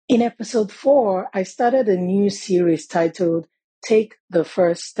In episode 4, I started a new series titled Take the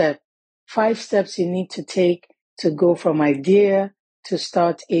First Step. 5 steps you need to take to go from idea to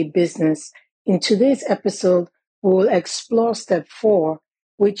start a business. In today's episode, we will explore step 4,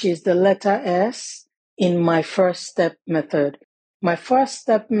 which is the letter S in my first step method. My first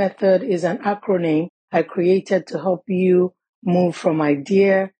step method is an acronym I created to help you move from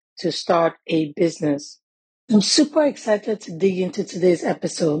idea to start a business. I'm super excited to dig into today's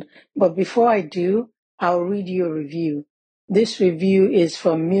episode, but before I do, I'll read you a review. This review is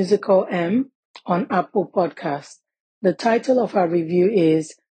from Musical M on Apple Podcast. The title of her review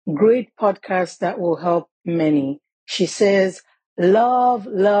is Great Podcast That Will Help Many. She says, love,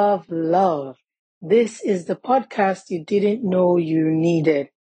 love, love. This is the podcast you didn't know you needed.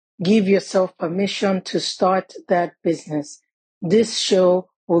 Give yourself permission to start that business. This show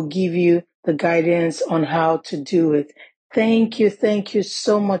will give you the guidance on how to do it. Thank you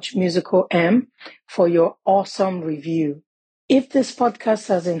so much, Musical M, for your awesome review. If this podcast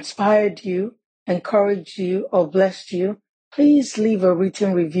has inspired you, encouraged you, or blessed you, please leave a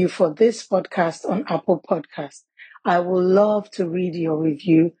written review for this podcast on Apple Podcasts. I would love to read your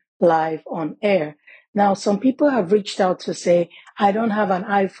review live on air. Now, some people have reached out to say, I don't have an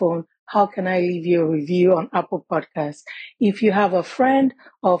iPhone. How can I leave you a review on Apple Podcasts? If you have a friend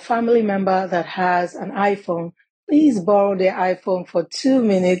or family member that has an iPhone, please borrow their iPhone for 2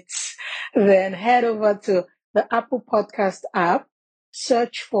 minutes, then head over to the Apple Podcast app,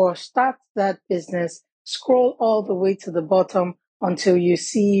 search for Start That Business, scroll all the way to the bottom until you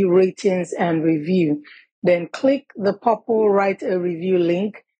see ratings and review. Then click the purple Write a Review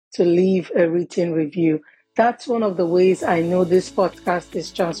link to leave a written review. That's one of the ways I know this podcast is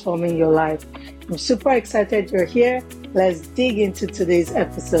transforming your life. I'm super excited you're here. Let's dig into today's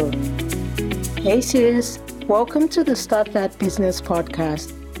episode. Hey sis, welcome to the Start That Business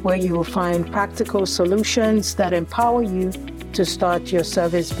podcast, where you will find practical solutions that empower you to start your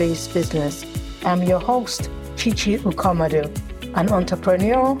service-based business. I'm your host, Chichi Ukomadu, an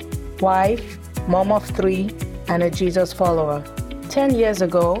entrepreneur, wife, mom of 3, and a Jesus follower. 10 years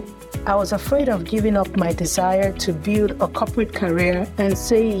ago, I was afraid of giving up my desire to build a corporate career and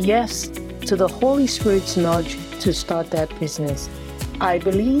say yes to the Holy Spirit's nudge to start that business. I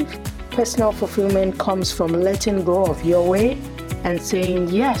believe personal fulfillment comes from letting go of your way and saying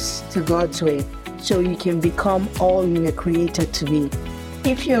yes to God's way so you can become all you were created to be.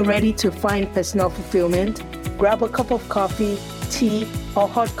 If you're ready to find personal fulfillment, grab a cup of coffee, tea, or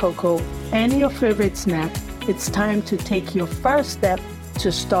hot cocoa, and your favorite snack. It's time to take your first step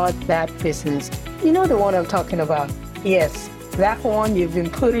to start that business. You know the one I'm talking about? Yes, that one you've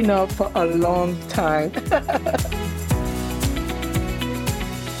been putting up for a long time.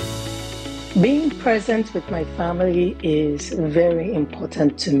 Being present with my family is very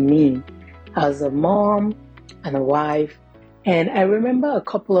important to me as a mom and a wife. And I remember a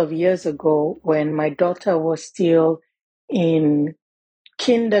couple of years ago when my daughter was still in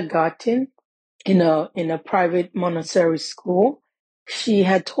kindergarten in a private Montessori school. She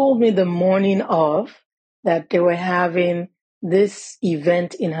had told me the morning of that they were having this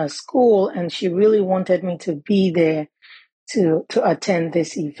event in her school, and she really wanted me to be there to attend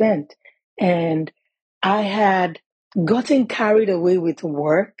this event. And I had gotten carried away with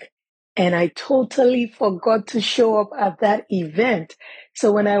work, and I totally forgot to show up at that event.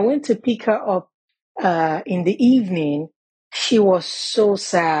 So when I went to pick her up in the evening, she was so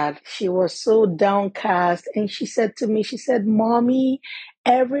sad. She was so downcast. And she said to me, Mommy,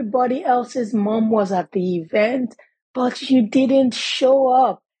 everybody else's mom was at the event, but you didn't show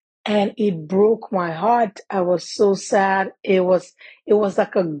up. And it broke my heart. I was so sad. It was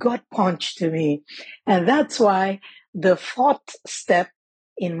like a gut punch to me. And that's why the 4th step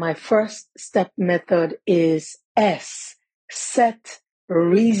in my first step method is S, set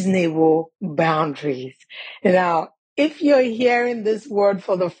reasonable boundaries. Now, if you're hearing this word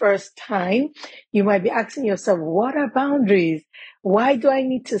for the first time, you might be asking yourself, what are boundaries? Why do I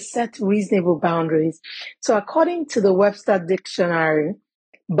need to set reasonable boundaries? So according to the Webster Dictionary,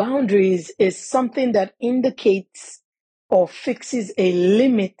 boundaries is something that indicates or fixes a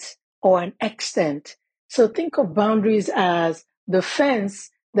limit or an extent. So think of boundaries as the fence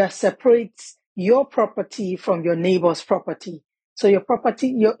that separates your property from your neighbor's property. So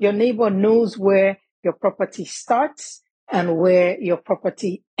your neighbor knows where your property starts and where your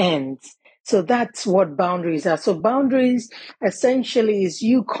property ends. So that's what boundaries are. So boundaries essentially is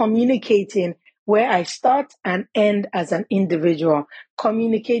you communicating where I start and end as an individual,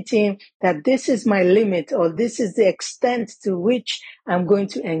 communicating that this is my limit or this is the extent to which I'm going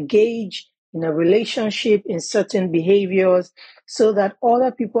to engage in a relationship, in certain behaviors, so that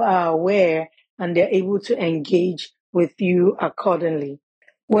other people are aware and they're able to engage with you accordingly.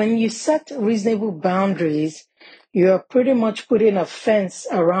 When you set reasonable boundaries, you're pretty much putting a fence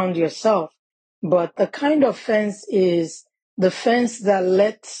around yourself. But the kind of fence is the fence that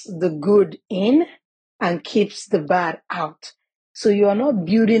lets the good in and keeps the bad out. So you are not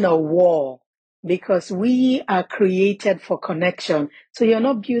building a wall, because we are created for connection. So you're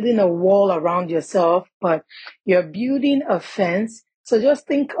not building a wall around yourself, but you're building a fence. So just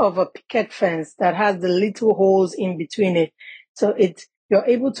think of a picket fence that has the little holes in between it. So you're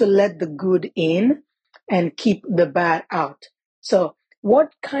able to let the good in and keep the bad out. So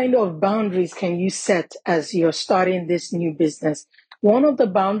what kind of boundaries can you set as you're starting this new business? One of the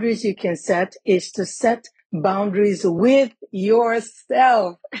boundaries you can set is to set boundaries with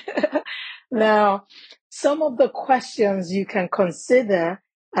yourself. Now, some of the questions you can consider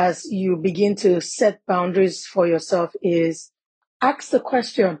as you begin to set boundaries for yourself is, ask the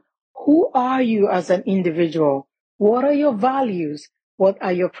question, who are you as an individual? What are your values? What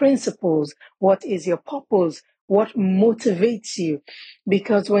are your principles? What is your purpose? What motivates you?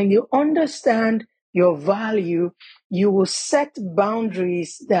 Because when you understand your value, you will set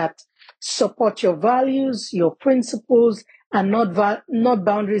boundaries that support your values, your principles, and not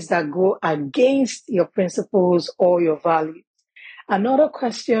boundaries that go against your principles or your values. Another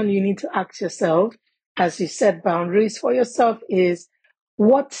question you need to ask yourself as you set boundaries for yourself is,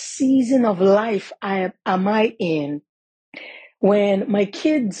 what season of life am I in? When my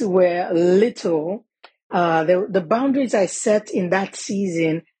kids were little, the boundaries I set in that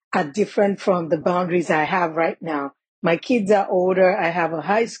season are different from the boundaries I have right now. My kids are older. I have a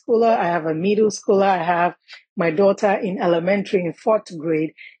high schooler. I have a middle schooler. I have my daughter in elementary in fourth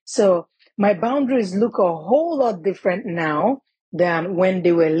grade. So my boundaries look a whole lot different now than when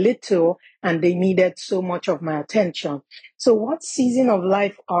they were little and they needed so much of my attention. So what season of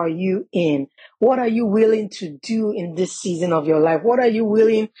life are you in? What are you willing to do in this season of your life? What are you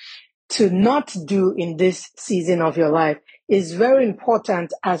willing to not do in this season of your life? Is very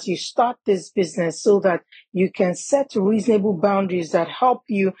important as you start this business, so that you can set reasonable boundaries that help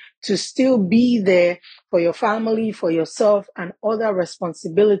you to still be there for your family, for yourself, and other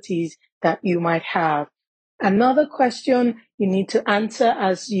responsibilities that you might have. Another question you need to answer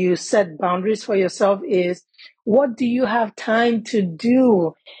as you set boundaries for yourself is, what do you have time to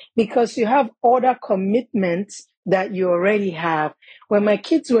do? Because you have other commitments that you already have. When my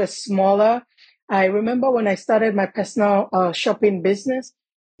kids were smaller, I remember when I started my personal shopping business,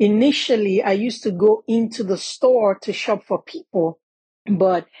 initially I used to go into the store to shop for people,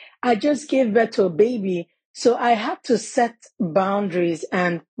 but I just gave birth to a baby. So I had to set boundaries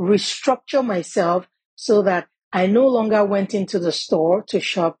and restructure myself so that I no longer went into the store to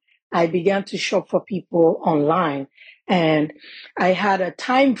shop. I began to shop for people online, and I had a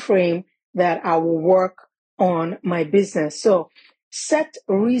time frame that I will work on my business. So set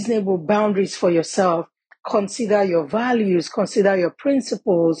reasonable boundaries for yourself. Consider your values, consider your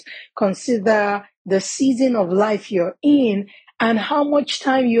principles, consider the season of life you're in and how much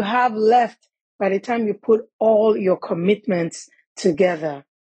time you have left by the time you put all your commitments together.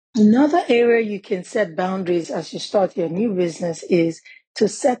 Another area you can set boundaries as you start your new business is to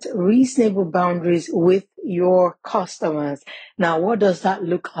set reasonable boundaries with your customers. Now, what does that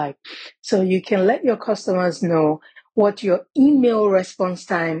look like? So you can let your customers know what your email response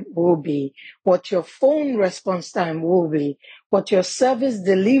time will be, what your phone response time will be, what your service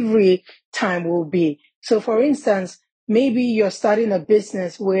delivery time will be. So for instance, maybe you're starting a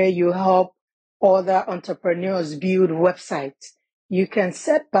business where you help other entrepreneurs build websites. You can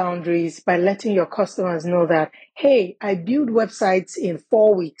set boundaries by letting your customers know that, hey, I build websites in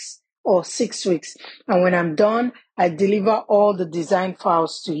 4 weeks or 6 weeks. And when I'm done, I deliver all the design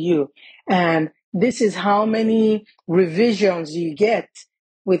files to you. And this is how many revisions you get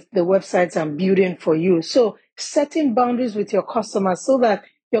with the websites I'm building for you. So setting boundaries with your customers so that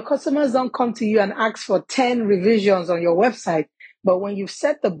your customers don't come to you and ask for 10 revisions on your website. But when you've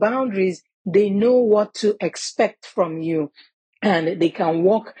set the boundaries, they know what to expect from you, and they can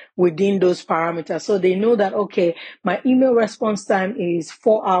work within those parameters. So they know that, okay, my email response time is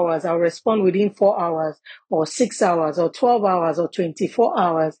 4 hours. I'll respond within 4 hours or 6 hours or 12 hours or 24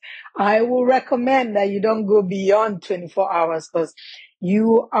 hours. I will recommend that you don't go beyond 24 hours because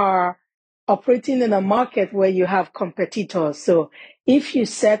you are operating in a market where you have competitors. So if you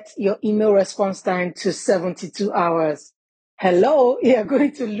set your email response time to 72 hours, hello, you're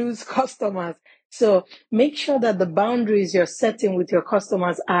going to lose customers. So make sure that the boundaries you're setting with your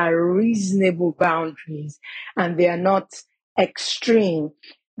customers are reasonable boundaries and they are not extreme.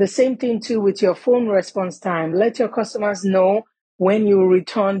 The same thing too with your phone response time. Let your customers know when you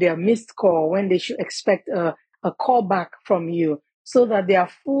return their missed call, when they should expect a call back from you, so that they are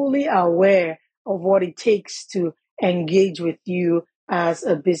fully aware of what it takes to engage with you as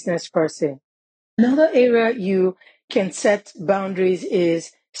a business person. Another area you can set boundaries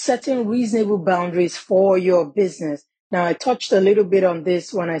is setting reasonable boundaries for your business. Now, I touched a little bit on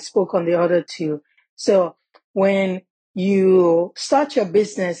this when I spoke on the other two. So when you start your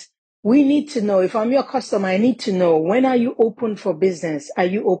business, we need to know, if I'm your customer, I need to know, when are you open for business? Are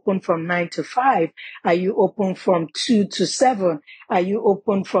you open from 9 to 5? Are you open from 2 to 7? Are you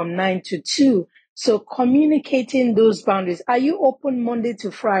open from 9 to 2? So communicating those boundaries. Are you open Monday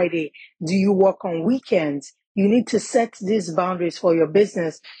to Friday? Do you work on weekends? You need to set these boundaries for your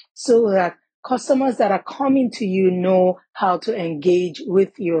business so that customers that are coming to you know how to engage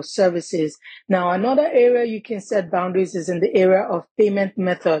with your services. Now, another area you can set boundaries is in the area of payment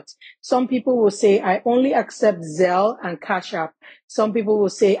methods. Some people will say, I only accept Zelle and Cash App. Some people will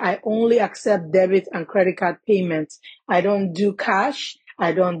say, I only accept debit and credit card payments. I don't do cash.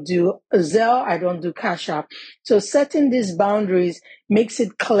 I don't do Zelle. I don't do Cash App. So setting these boundaries makes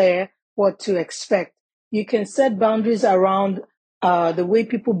it clear what to expect. You can set boundaries around the way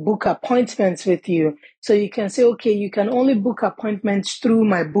people book appointments with you. So you can say, okay, you can only book appointments through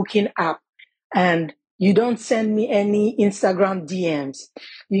my booking app, and you don't send me any Instagram DMs.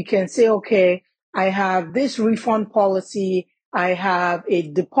 You can say, okay, I have this refund policy. I have a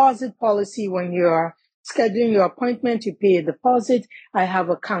deposit policy. When you're scheduling your appointment, you pay a deposit. I have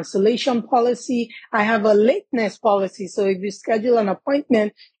a cancellation policy. I have a lateness policy. So if you schedule an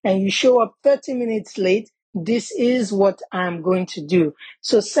appointment and you show up 30 minutes late, this is what I'm going to do.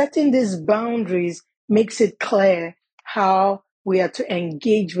 So setting these boundaries makes it clear how we are to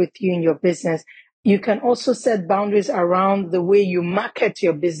engage with you in your business. You can also set boundaries around the way you market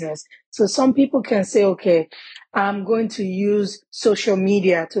your business. So some people can say, okay, I'm going to use social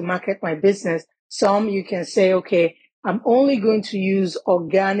media to market my business. Some you can say, okay, I'm only going to use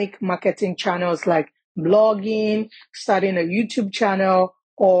organic marketing channels like blogging, starting a YouTube channel,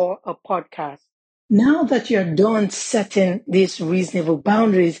 or a podcast. Now that you're done setting these reasonable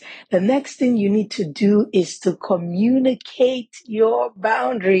boundaries, the next thing you need to do is to communicate your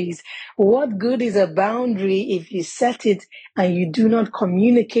boundaries. What good is a boundary if you set it and you do not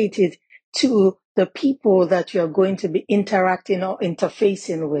communicate it to the people that you're going to be interacting or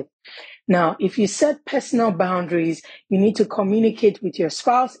interfacing with? Now, if you set personal boundaries, you need to communicate with your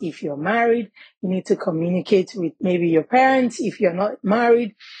spouse if you're married. You need to communicate with maybe your parents if you're not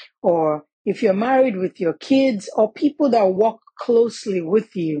married, or if you're married with your kids or people that work closely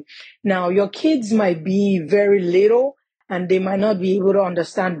with you. Now, your kids might be very little and they might not be able to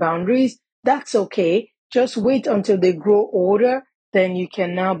understand boundaries. That's okay. Just wait until they grow older. Then you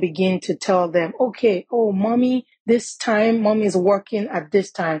can now begin to tell them, okay, oh, mommy, this time, mommy is working at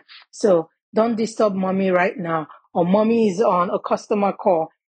this time. So don't disturb mommy right now, or mommy is on a customer call.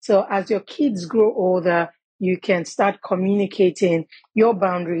 So as your kids grow older, you can start communicating your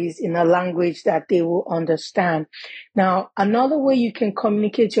boundaries in a language that they will understand. Now, another way you can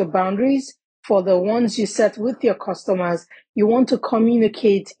communicate your boundaries for the ones you set with your customers, you want to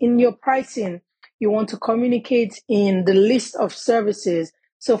communicate in your pricing. You want to communicate in the list of services.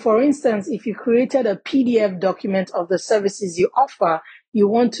 So for instance, if you created a PDF document of the services you offer, you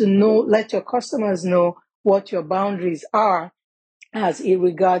want to know, let your customers know what your boundaries are as it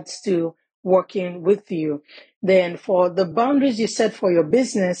regards to working with you. Then for the boundaries you set for your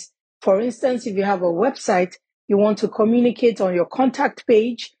business, for instance, if you have a website, you want to communicate on your contact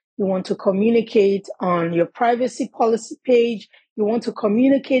page, you want to communicate on your privacy policy page, you want to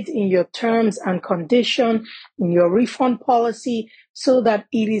communicate in your terms and condition, in your refund policy, so that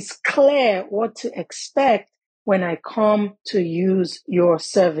it is clear what to expect when I come to use your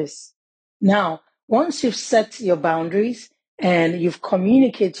service. Now, once you've set your boundaries and you've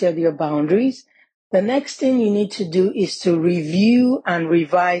communicated your boundaries, the next thing you need to do is to review and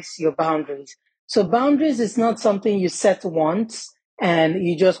revise your boundaries. So boundaries is not something you set once and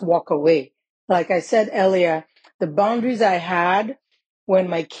you just walk away. Like I said earlier, the boundaries I had when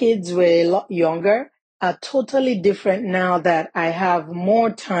my kids were a lot younger are totally different now that I have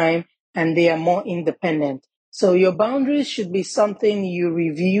more time and they are more independent. So your boundaries should be something you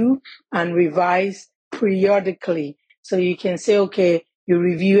review and revise periodically. So you can say, okay, you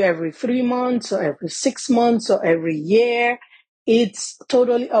review every 3 months or every 6 months or every year. It's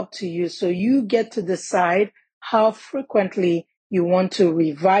totally up to you. So you get to decide how frequently you want to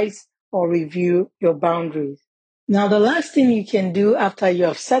revise or review your boundaries. Now, the last thing you can do after you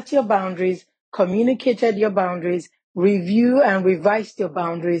have set your boundaries, communicated your boundaries, review and revise your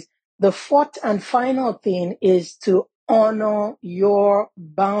boundaries. The fourth and final thing is to honor your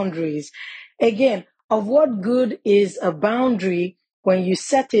boundaries. Again, of what good is a boundary when you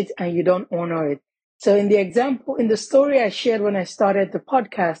set it and you don't honor it? So in the story I shared when I started the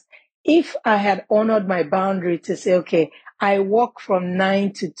podcast, if I had honored my boundary to say, okay, I work from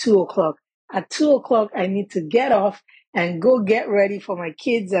 9 to 2 o'clock. At 2 o'clock, I need to get off and go get ready for my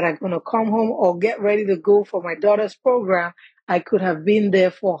kids that are going to come home, or get ready to go for my daughter's program. I could have been there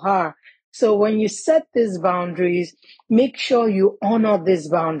for her. So when you set these boundaries, make sure you honor these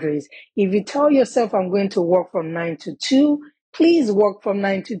boundaries. If you tell yourself, I'm going to work from 9 to 2, please work from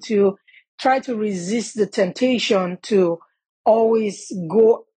 9 to 2. Try to resist the temptation to always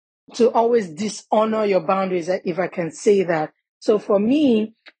dishonor your boundaries, if I can say that. So for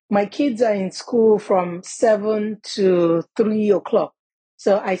me, my kids are in school from 7 to 3 o'clock.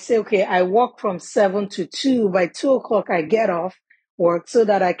 So I say, okay, I work from 7 to 2. By 2 o'clock, I get off work so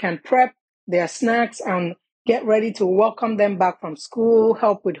that I can prep their snacks and get ready to welcome them back from school,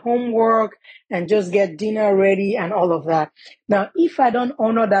 help with homework, and just get dinner ready and all of that. Now, if I don't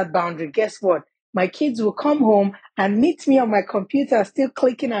honor that boundary, guess what? My kids will come home and meet me on my computer, still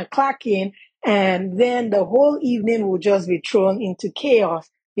clicking and clacking, and then the whole evening will just be thrown into chaos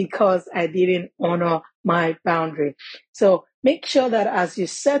because I didn't honor my boundary. So make sure that as you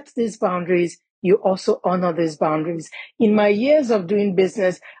set these boundaries, you also honor these boundaries. In my years of doing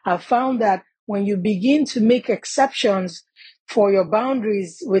business, I've found that when you begin to make exceptions for your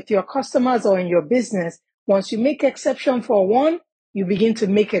boundaries with your customers or in your business, once you make exception for one, you begin to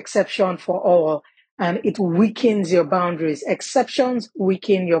make exception for all, and it weakens your boundaries. Exceptions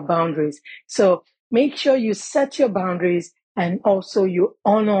weaken your boundaries. So make sure you set your boundaries and also you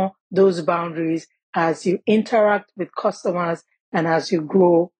honor those boundaries as you interact with customers and as you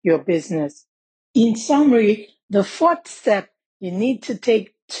grow your business. In summary, the fourth step you need to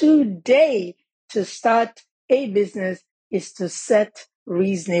take today to start a business is to set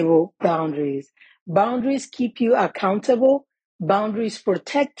reasonable boundaries. Boundaries keep you accountable. Boundaries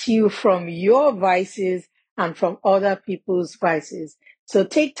protect you from your vices and from other people's vices. So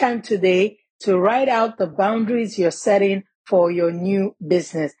take time today to write out the boundaries you're setting for your new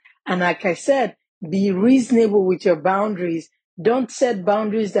business. And like I said, be reasonable with your boundaries. Don't set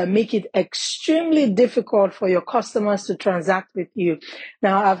boundaries that make it extremely difficult for your customers to transact with you.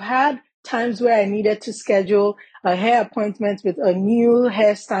 Now, I've had times where I needed to schedule a hair appointment with a new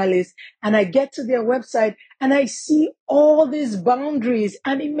hairstylist, and I get to their website and I see all these boundaries,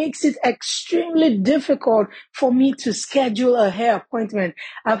 and it makes it extremely difficult for me to schedule a hair appointment.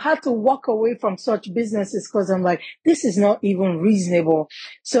 I've had to walk away from such businesses because I'm like, this is not even reasonable.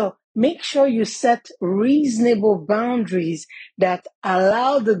 So make sure you set reasonable boundaries that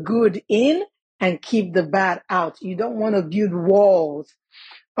allow the good in and keep the bad out. You don't want to build walls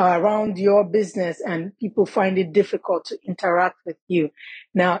around your business and people find it difficult to interact with you.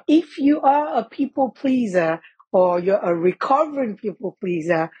 Now, if you are a people pleaser, or you're a recovering people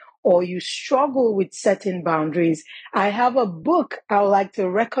pleaser, or you struggle with setting boundaries, I have a book I would like to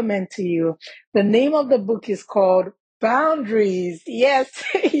recommend to you. The name of the book is called Boundaries. Yes,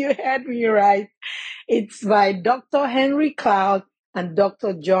 you heard me right. It's by Dr. Henry Cloud and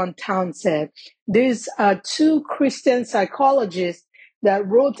Dr. John Townsend. These are two Christian psychologists that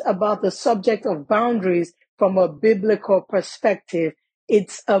wrote about the subject of boundaries from a biblical perspective.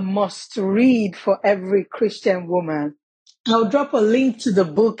 It's a must read for every Christian woman. I'll drop a link to the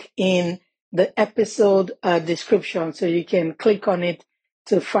book in the episode description so you can click on it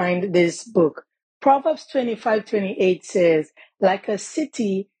to find this book. Proverbs 25:28 says, like a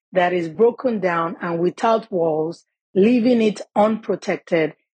city that is broken down and without walls, leaving it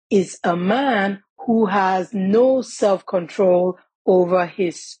unprotected, is a man who has no self-control over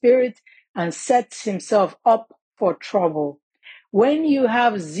his spirit and sets himself up for trouble. When you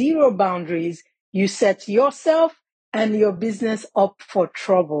have zero boundaries, you set yourself and your business up for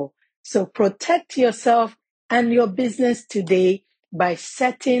trouble. So protect yourself and your business today by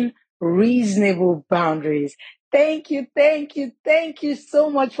setting reasonable boundaries. Thank you so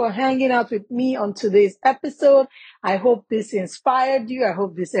much for hanging out with me on today's episode. I hope this inspired you. I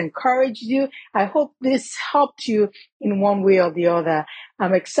hope this encouraged you. I hope this helped you in one way or the other.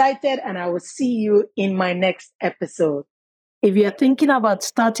 I'm excited, and I will see you in my next episode. If you're thinking about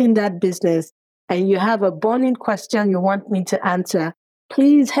starting that business and you have a burning question you want me to answer,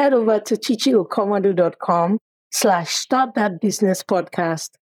 please head over to chichiokomadu.com/start that business podcast.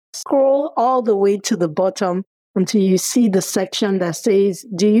 Scroll all the way to the bottom until you see the section that says,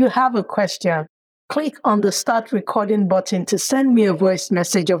 do you have a question? Click on the start recording button to send me a voice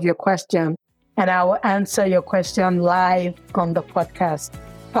message of your question. and I will answer your question live on the podcast.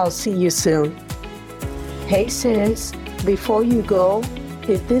 I'll see you soon. Hey sis, before you go,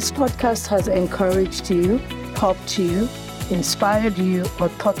 if this podcast has encouraged you, helped you, inspired you, or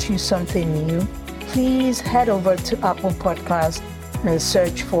taught you something new, please head over to Apple Podcasts and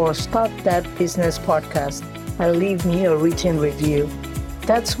search for Start That Business Podcast and leave me a written review.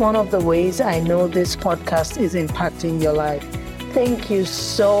 That's one of the ways I know this podcast is impacting your life. Thank you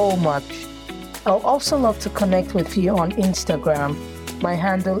so much. I'll also love to connect with you on Instagram. My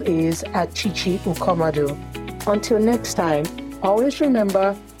handle is @ChichiUkomadu. Until next time, always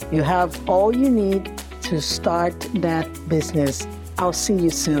remember you have all you need to start that business. I'll see you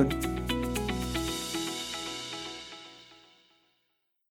soon.